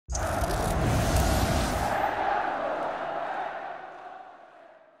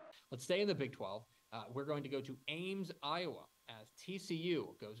Let's stay in the Big 12. We're going to go to Ames, Iowa, as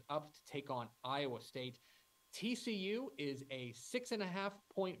TCU goes up to take on Iowa State. TCU is a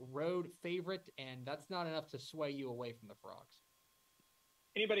 6.5-point road favorite, and that's not enough to sway you away from the Frogs.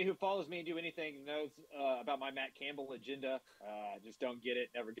 Anybody who follows me and do anything knows about my Matt Campbell agenda. Just don't get it,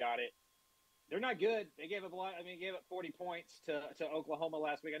 never got it. They're not good. They gave up a lot. Gave up 40 points to Oklahoma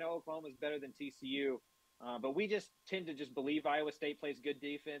last week. I know Oklahoma's better than TCU, but we just tend to just believe Iowa State plays good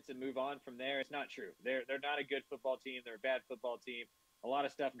defense and move on from there. It's not true. They're not a good football team. They're a bad football team. A lot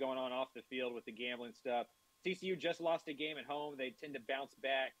of stuff going on off the field with the gambling stuff. TCU just lost a game at home. They tend to bounce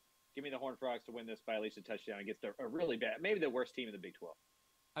back. Give me the Horned Frogs to win this by at least a touchdown against a really bad, maybe the worst team in the Big 12.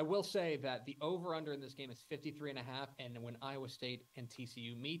 I will say that the over-under in this game is 53.5, and when Iowa State and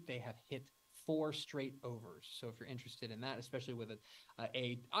TCU meet, they have hit 4 straight overs. So if you're interested in that, especially with a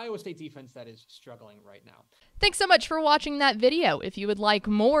Iowa State defense that is struggling right now. Thanks so much for watching that video. If you would like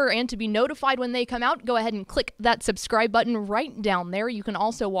more and to be notified when they come out, go ahead and click that subscribe button right down there. You can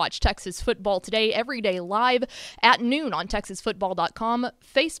also watch Texas Football Today every day live at noon on TexasFootball.com,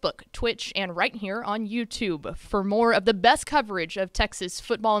 Facebook, Twitch, and right here on YouTube. For more of the best coverage of Texas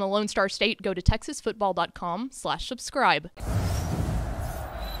football in the Lone Star State, go to TexasFootball.com/subscribe.